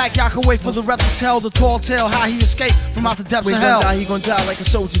 Matter of fact, y'all can wait for the rep to tell the tall tale how he escaped from out the depths of hell. He gon' die like a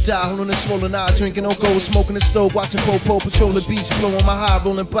soldier die, holding a swollen eye, drinking no gold, smoking the stove, watching Popo patrol the beach, blowing my high,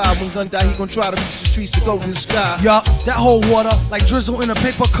 rolling by. When gun die, he gon' try to reach the streets to go to the sky. Yup, that whole water, like drizzle in a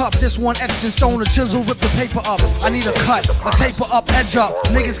paper cup. This one etched in stone, a chisel, rip the paper up. I need a cut, a taper up, edge up.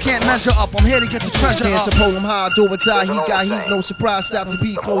 Niggas can't measure up, I'm here to get the treasure up. Dance a pull him high, do or die, he got heat, no surprise, stop the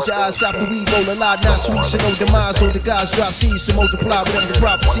beat, close your eyes, stop the weed, roll a lot, not sweet, so no demise, so the guys drop seeds to multiply, whatever the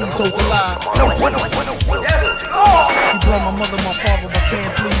prophecies, so the lie. You blow my mother, my father, but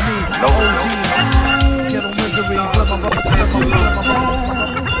can't please me. OG, ghetto misery, blow my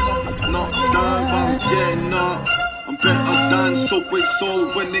I'm better than Subway Soul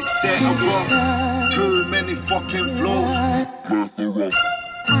when it's set a rock. Too many fucking flows.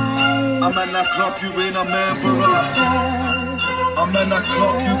 I'm in a club, you in a member. I'm in a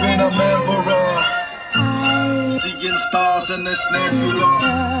club, you in a member. Seeing stars in this nebula.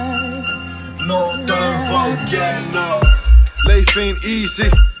 No, don't getting up. Life ain't easy,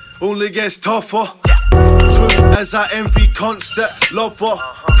 only gets tougher. Truth as I envy constant lover.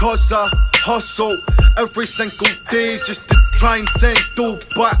 Cause I hustle every single day just to try and send all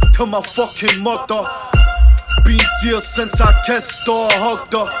back to my fucking mother. Been years since I kissed her,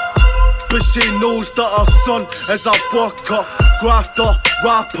 hugged her, but she knows that her son is a worker, grafter,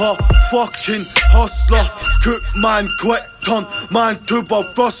 rapper, fucking hustler. Cook man, quick turn man to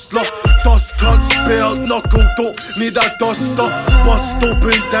a rustler. Dust cunt spilled, knuckle, don't need a duster. Bust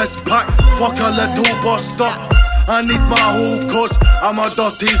open this pack, fuck a little buster. I need my whole cause, I'm a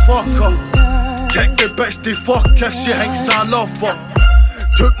dirty fucker. Kick the bitch to fuck if she thinks I love her.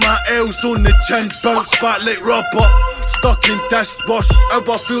 Took my L's on the chin, bounced back like rubber. Stuck in this rush, how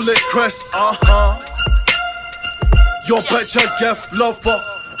I feel like Chris, Your bitch a gift lover.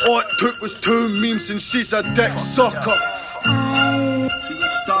 All it took was 2 memes and she's a dick sucker. See the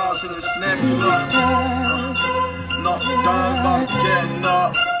stars in this nebula. Not down, I'm getting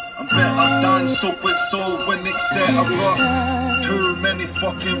up. I'm better than Subway Soul when it's set a rock. Too many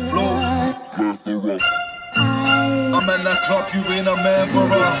fucking flows. I'm in the club, you ain't a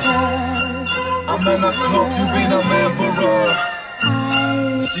member of. I'm in the club, you ain't a member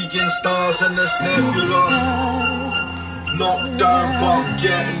of. Seeking stars in this nebula. Knocked down, but I'm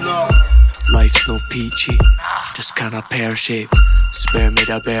getting up. Life's no peachy, just kinda pear-shaped. Spare me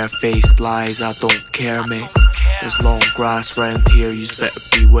the bare-faced lies, I don't care, mate. There's long grass round here, you better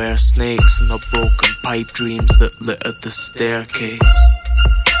beware snakes and the broken pipe dreams that litter the staircase.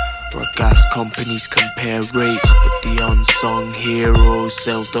 Where gas companies compare rates, but the unsung heroes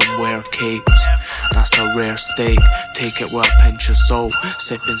seldom wear capes. That's a rare steak, take it with a pinch of salt.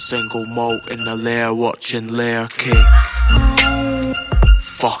 Sipping single malt in the lair, watching layer cake.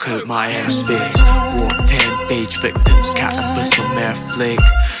 Fuck out my airspace. War 10 phage victims, catting for some air flake.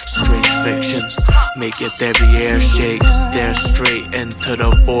 Strange fictions, make your derriere shake. Stare straight into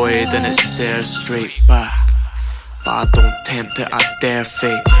the void and it stares straight back. But I don't tempt it, I dare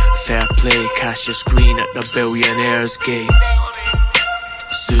fate. Fair play, cash your screen at the billionaire's gates.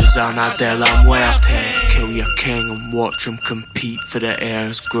 Susana de la Muerte, kill your king and watch him compete for the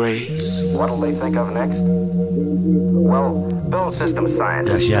heir's grace. What'll they think of next? Well, build system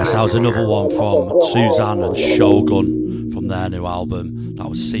science. Yes, that was another one from Suzanne and Shogun from their new album. That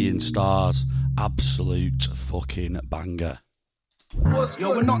was Seeing Stars. Absolute fucking banger.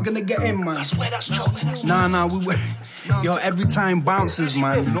 Yo, we're not gonna get in, man. I swear that's jokes. Nah, we were. Yo, every time bounces,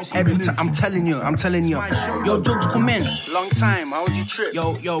 man. Every time, I'm telling you. Yo, jokes come in. Long time, how was your trip?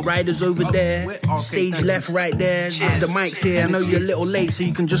 Yo, riders over there. Stage left, right there. The mic's here. I know you're a little late, so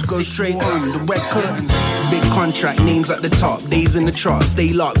you can just go straight home. The red curtains. Big contract, names at the top. Days in the chart,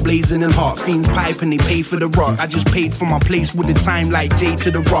 stay locked, blazing and hot. Fiends pipe and they pay for the rock. I just paid for my place with the time like J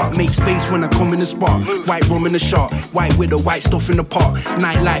to the rock. Make space when I come in the spot. White rum in the shot. White with the white stuff in the pot.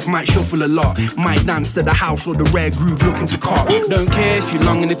 Nightlife might shuffle a lot. Might dance to the house or the rare groove looking to cop. Don't care if you're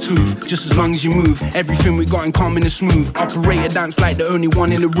long in the tooth, just as long as you move. Everything we got in common is smooth. Operator dance like the only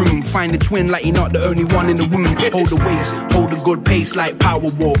one in the room. Find a twin like you're not the only one in the womb. Hold the waist, hold a good pace like power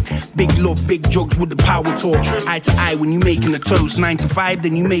walk. Big love, big jugs with the power talk. Eye to eye when you making a toast. 9 to 5,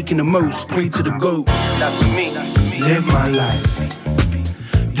 then you making the most. Pray to the goat. That's me. Live my life,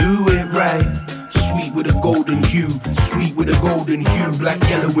 do it right. Sweet with a golden hue, sweet with a golden hue, black,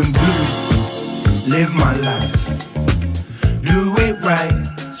 yellow and blue. Live my life, do it right.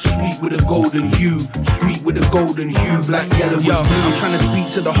 Sweet with a golden hue, sweet with a golden hue, black, yellow and blue. I'm trying to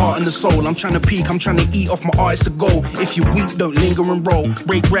speak to the heart and the soul. I'm trying to peak, I'm trying to eat off my artist to go. If you're weak, don't linger and roll.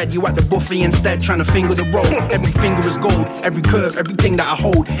 Break bread, you at the buffet instead, trying to finger the roll. Every finger is gold, every curve, everything that I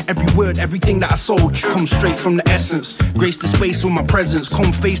hold. Every word, everything that I sold comes straight from the essence. Grace the space with my presence,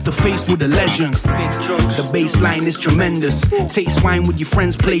 come face to face with a legend. Big drugs, the bass line is tremendous. Taste wine with your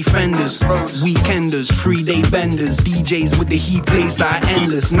friends, play fenders. Weekenders, 3-day benders. DJs with the heat plays that are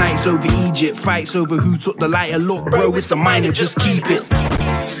endless. Nights over Egypt, fights over who took the lighter. Look, bro, it's a minor, just keep it.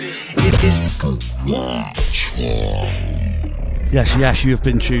 Yes, you have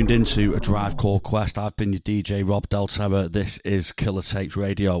been tuned into A Drive Called Quest. I've been your DJ, Rob Del Terra. This is Killa Tapes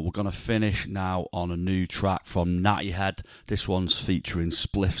Radio. We're going to finish now on a new track from Natty Head. This one's featuring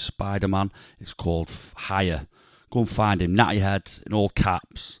Spliff Spider-Man. It's called Higher. Go and find him, Natty Head, in all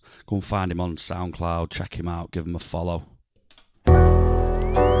caps. Go and find him on SoundCloud. Check him out. Give him a follow.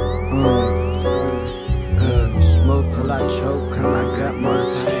 Smoke till I choke and I got much.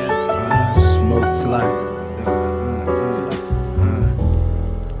 Smoke till I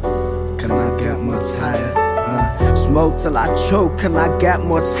can I get much higher. Smoke till I choke and I get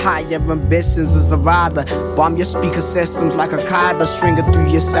much higher. Ambitions as a rider. Bomb your speaker systems like a Kyza. Stringer through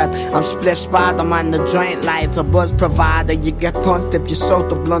your set. I'm Spliff Spider-Man, the joint lighter, buzz provider. You get punched if you soak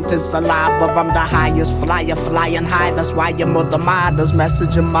the blunt in saliva. I'm the highest flyer, flying high. That's why your mother mothers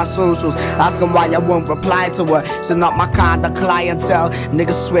messaging my socials, asking why I won't reply to her. She's not my kind of clientele.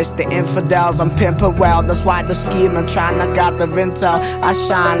 Niggas switch the infidels. I'm pimping well. That's why the scheming trying to gather intel. I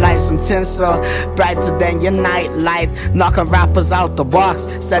shine like some tinsel, brighter than your nightlight. Knocking rappers out the box.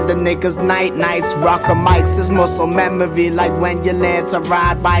 Said the niggas nights. Rockin' mics is muscle memory. Like when you learn to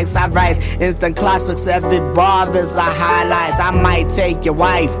ride bikes. I write instant classics. Every bar is a highlight. I might take your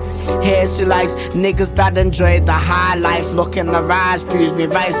wife. Here she likes niggas that enjoy the high life. Look in her eyes, proves me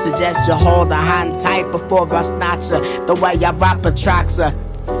right. Suggest you hold her hand tight before I snatch her. The way I rap attracts her.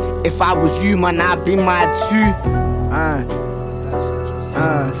 If I was you, man, I'd be mad too.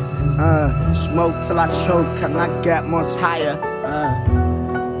 Smoke till I choke and I get much higher.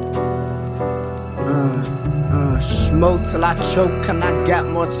 Smoke till I choke and I get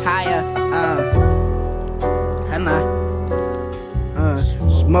much higher. Can I?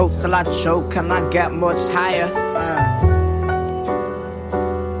 Smoke till I choke and I get much higher.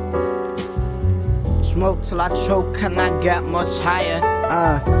 Smoke till I choke, can I get much higher?